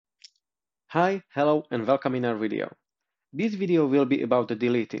Hi, hello, and welcome in our video. This video will be about the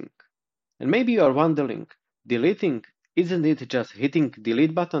deleting. And maybe you are wondering, deleting? Isn't it just hitting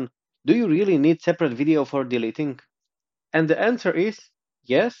delete button? Do you really need separate video for deleting? And the answer is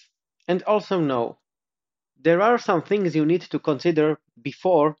yes, and also no. There are some things you need to consider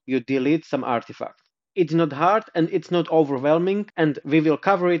before you delete some artifact. It's not hard and it's not overwhelming, and we will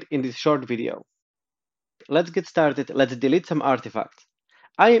cover it in this short video. Let's get started. Let's delete some artifacts.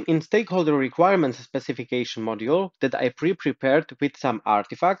 I am in stakeholder requirements specification module that I pre-prepared with some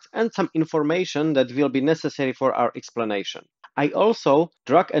artifacts and some information that will be necessary for our explanation. I also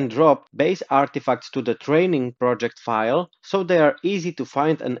drag and drop base artifacts to the training project file so they are easy to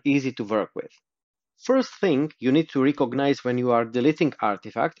find and easy to work with. First thing you need to recognize when you are deleting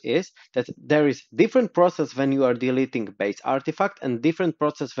artifact is that there is different process when you are deleting base artifact and different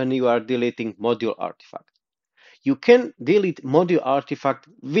process when you are deleting module artifact. You can delete module artifact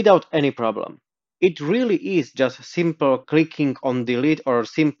without any problem. It really is just simple clicking on delete or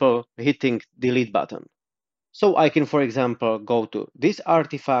simple hitting delete button. So I can, for example, go to this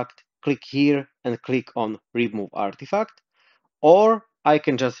artifact, click here and click on remove artifact, or I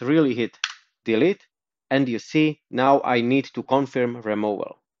can just really hit delete and you see now I need to confirm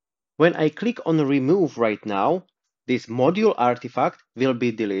removal. When I click on remove right now, this module artifact will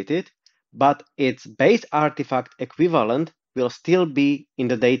be deleted, but its base artifact equivalent will still be in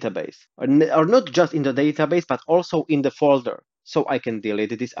the database, or not just in the database, but also in the folder. So I can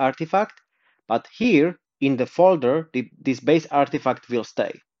delete this artifact, but here in the folder, this base artifact will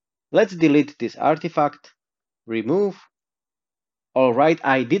stay. Let's delete this artifact, remove. All right,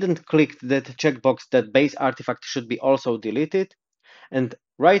 I didn't click that checkbox that base artifact should be also deleted. And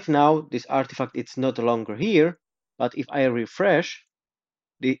right now, this artifact is no longer here, but if I refresh,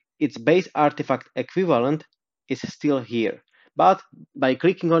 its base artifact equivalent is still here. But by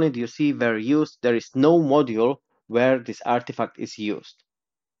clicking on it, you see where used, there is no module where this artifact is used.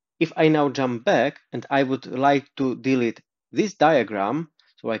 If I now jump back and I would like to delete this diagram,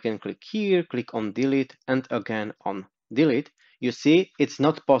 so I can click here, click on delete, and again on delete, you see it's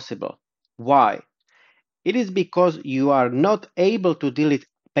not possible. Why? It is because you are not able to delete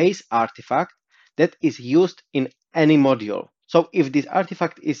base artifact that is used in any module. So if this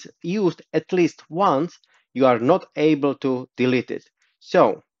artifact is used at least once, you are not able to delete it.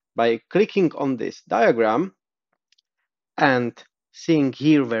 So by clicking on this diagram and seeing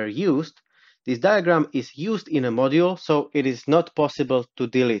here where used, this diagram is used in a module, so it is not possible to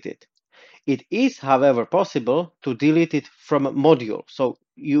delete it. It is, however, possible to delete it from a module. So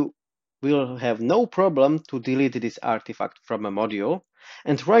you will have no problem to delete this artifact from a module.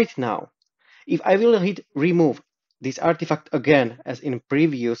 And right now, if I will hit remove this artifact again, as in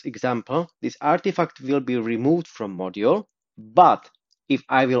previous example, this artifact will be removed from module. But if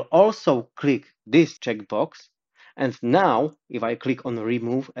I will also click this checkbox, and now if I click on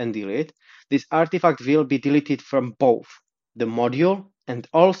remove and delete, this artifact will be deleted from both the module and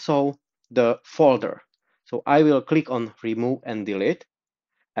also the folder. So I will click on remove and delete.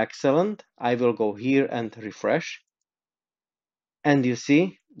 Excellent. I will go here and refresh. And you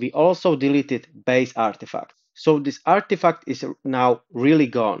see, we also deleted base artifact. So this artifact is now really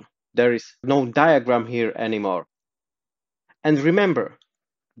gone. There is no diagram here anymore. And remember,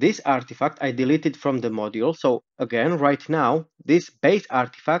 this artifact I deleted from the module. So again, right now, this base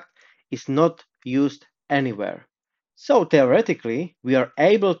artifact is not used anywhere. So theoretically, we are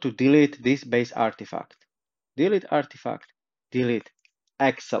able to delete this base artifact. Delete artifact, delete.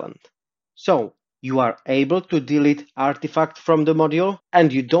 Excellent. So you are able to delete artifact from the module,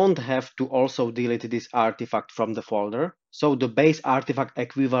 and you don't have to also delete this artifact from the folder. So the base artifact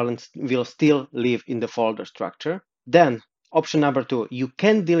equivalent will still live in the folder structure. Then option number 2, you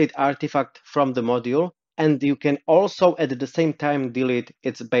can delete artifact from the module, and you can also at the same time delete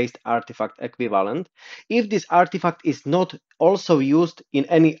its base artifact equivalent if this artifact is not also used in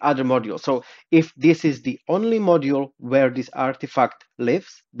any other module. So if this is the only module where this artifact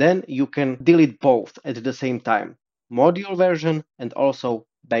lives, then you can delete both at the same time, module version and also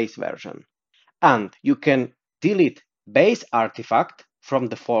base version. And you can delete base artifact from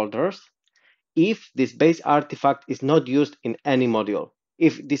the folders if this base artifact is not used in any module.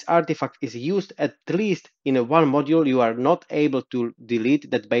 If this artifact is used at least in one module, you are not able to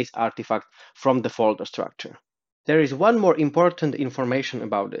delete that base artifact from the folder structure. There is one more important information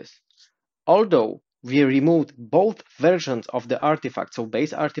about this. Although we removed both versions of the artifact, so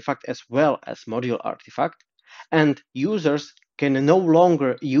base artifact as well as module artifact, and users can no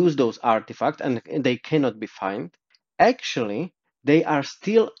longer use those artifacts and they cannot be found, actually, they are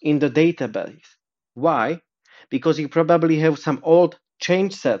still in the database. Why? Because you probably have some old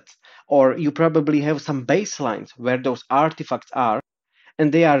change sets or you probably have some baselines where those artifacts are,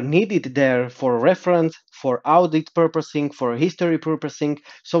 and they are needed there for reference, for audit purposing, for history purposing.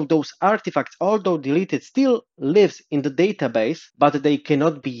 So those artifacts, although deleted, still lives in the database, but they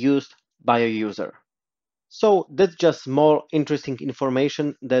cannot be used by a user. So that's just small interesting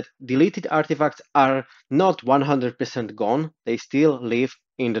information that deleted artifacts are not 100% gone, they still live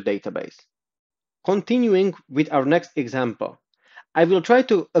in the database. Continuing with our next example, I will try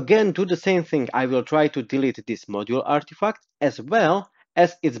to again do the same thing. I will try to delete this module artifact as well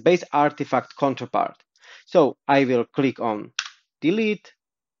as its base artifact counterpart. So I will click on delete.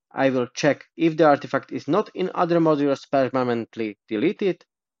 I will check if the artifact is not in other modules permanently deleted,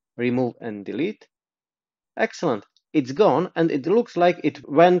 remove and delete. Excellent. It's gone and it looks like it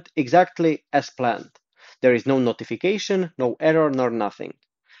went exactly as planned. There is no notification, no error, nor nothing.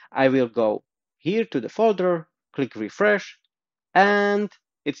 I will go here to the folder, click refresh, and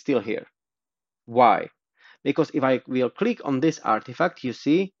it's still here. Why? Because if I will click on this artifact, you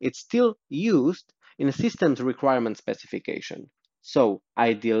see it's still used in a system's requirement specification. So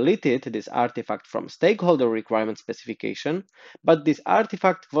I deleted this artifact from stakeholder requirement specification, but this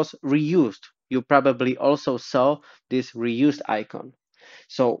artifact was reused. You probably also saw this reused icon.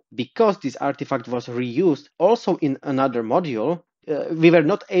 So because this artifact was reused also in another module, we were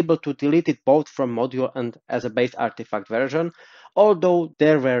not able to delete it both from module and as a base artifact version, although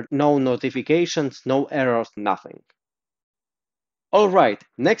there were no notifications, no errors, nothing. All right,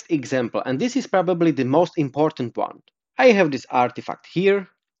 next example, and this is probably the most important one. I have this artifact here,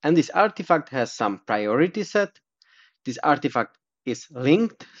 and this artifact has some priority set. This artifact is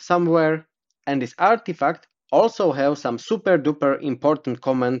linked somewhere, and this artifact also has some super duper important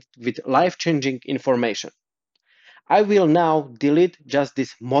comment with life-changing information. I will now delete just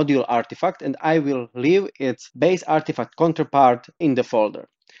this module artifact and I will leave its base artifact counterpart in the folder.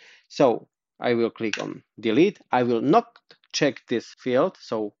 So I will click on delete. I will not check this field,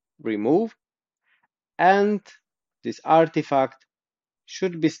 so remove, and this artifact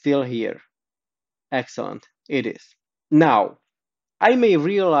should be still here. Excellent, it is. Now, I may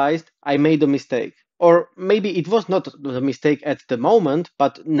realize I made a mistake, or maybe it was not the mistake at the moment,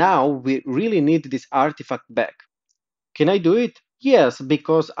 but now we really need this artifact back. Can I do it? Yes,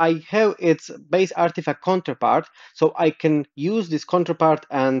 because I have its base artifact counterpart, so I can use this counterpart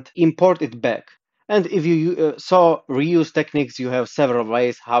and import it back. And if you saw reuse techniques, you have several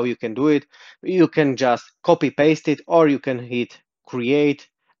ways how you can do it. You can just copy paste it, or you can hit create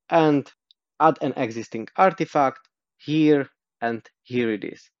and add an existing artifact here, and here it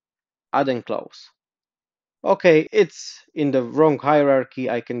is. Add and close. Okay, it's in the wrong hierarchy.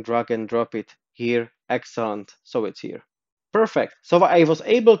 I can drag and drop it here. Excellent. So it's here. Perfect. So I was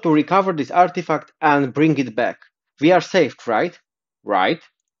able to recover this artifact and bring it back. We are saved, right? Right.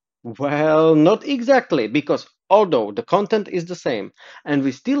 Well, not exactly, because although the content is the same and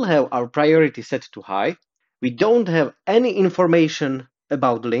we still have our priority set to high, we don't have any information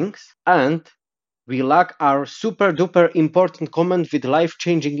about links and we lack our super duper important comment with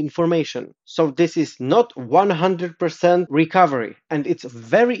life-changing information. So this is not 100% recovery. And it's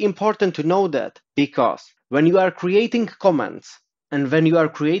very important to know that, because when you are creating comments and when you are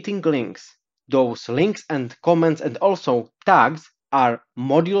creating links, those links and comments and also tags are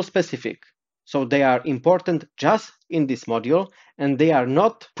module specific. So they are important just in this module and they are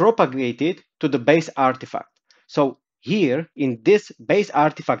not propagated to the base artifact. So here, in this base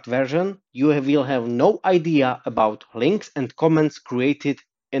artifact version, you will have no idea about links and comments created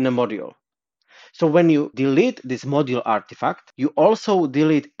in a module. So when you delete this module artifact, you also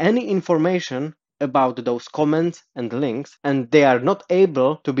delete any information about those comments and links, and they are not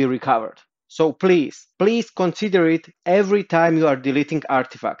able to be recovered. So please consider it every time you are deleting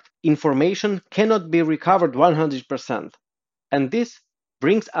artifact. Information cannot be recovered 100%. And this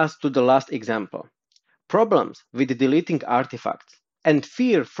brings us to the last example. Problems with deleting artifacts and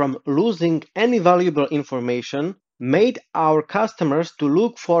fear from losing any valuable information made our customers to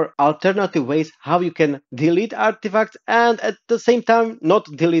look for alternative ways how you can delete artifacts and at the same time not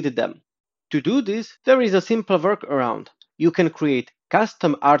delete them. To do this, there is a simple workaround. You can create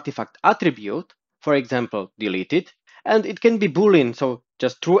custom artifact attribute, for example, deleted, and it can be Boolean, so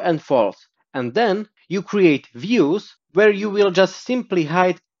just true and false. And then you create views where you will just simply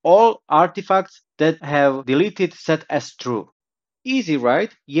hide all artifacts that have deleted set as true. Easy,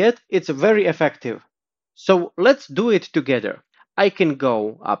 right? Yet it's very effective. So let's do it together. I can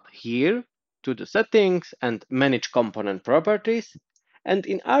go up here to the settings and manage component properties. And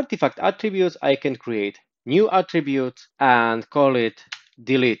in artifact attributes, I can create new attributes and call it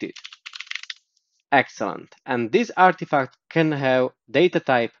deleted. Excellent. And this artifact can have data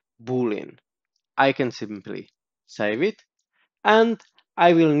type boolean. I can simply save it, and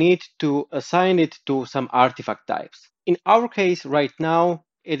I will need to assign it to some artifact types. In our case right now,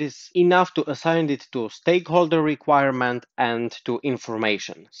 it is enough to assign it to stakeholder requirement and to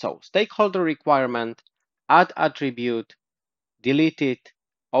information. So stakeholder requirement, add attribute, delete it,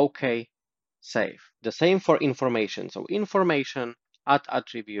 OK, save. The same for information. So information, add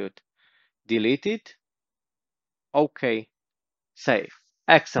attribute, delete it, OK, save.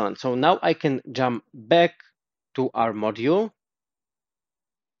 Excellent. So now I can jump back to our module.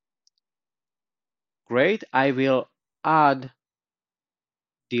 Great. I will add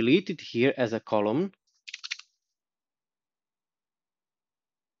delete it here as a column.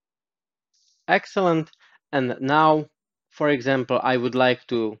 Excellent. And now, for example, I would like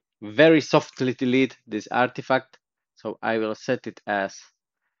to very softly delete this artifact. So I will set it as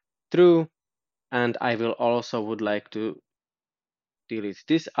true. And I will also would like to delete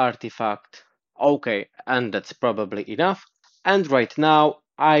this artifact. Okay, and that's probably enough. And right now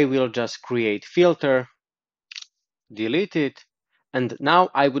I will just create filter, delete it. And now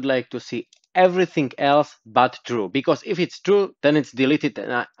I would like to see everything else but true, because if it's true, then it's deleted,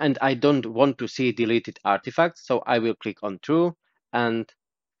 and I don't want to see deleted artifacts. So I will click on true and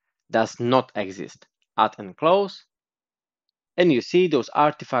does not exist. Add and close. And you see those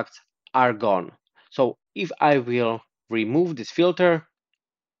artifacts are gone. So if I will remove this filter,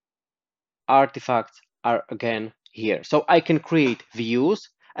 artifacts are again here. So I can create views,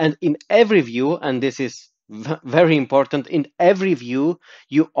 and in every view, and this is very important, in every view,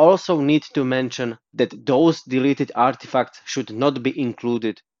 you also need to mention that those deleted artifacts should not be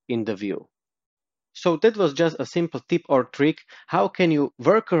included in the view. So that was just a simple tip or trick. How can you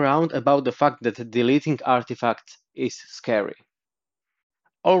work around about the fact that deleting artifacts is scary?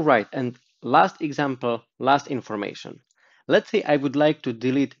 All right, and last example, last information. Let's say I would like to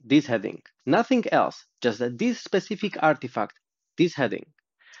delete this heading, nothing else, just that this specific artifact, this heading.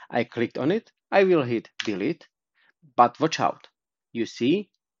 I clicked on it, I will hit delete, but watch out. You see,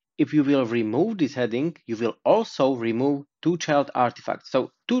 if you will remove this heading, you will also remove two child artifacts.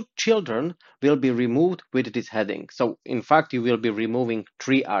 So two children will be removed with this heading. So in fact, you will be removing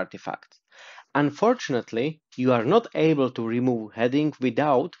three artifacts. Unfortunately, you are not able to remove heading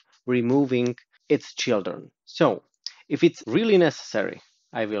without removing its children. So if it's really necessary,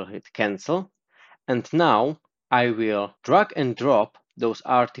 I will hit cancel. And now I will drag and drop those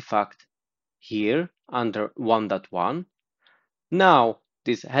artifacts here under 1.1. Now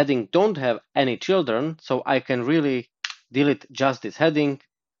this heading don't have any children, so I can really delete just this heading.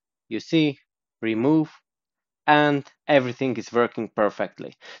 You see, remove, and everything is working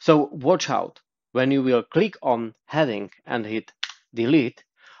perfectly. So watch out when you will click on heading and hit delete,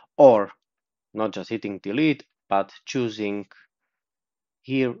 or not just hitting delete, but choosing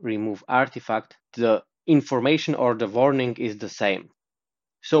here remove artifact, the information or the warning is the same.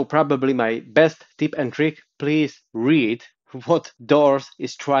 So probably my best tip and trick, please read what DOORS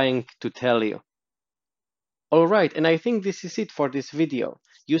is trying to tell you. Alright, and I think this is it for this video.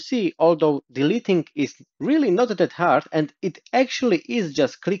 You see, although deleting is really not that hard, and it actually is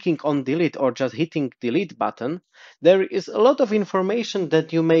just clicking on delete or just hitting delete button, there is a lot of information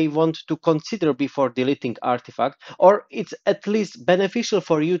that you may want to consider before deleting artifact, or it's at least beneficial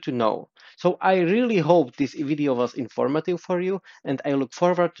for you to know. So I really hope this video was informative for you, and I look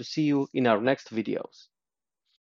forward to see you in our next videos.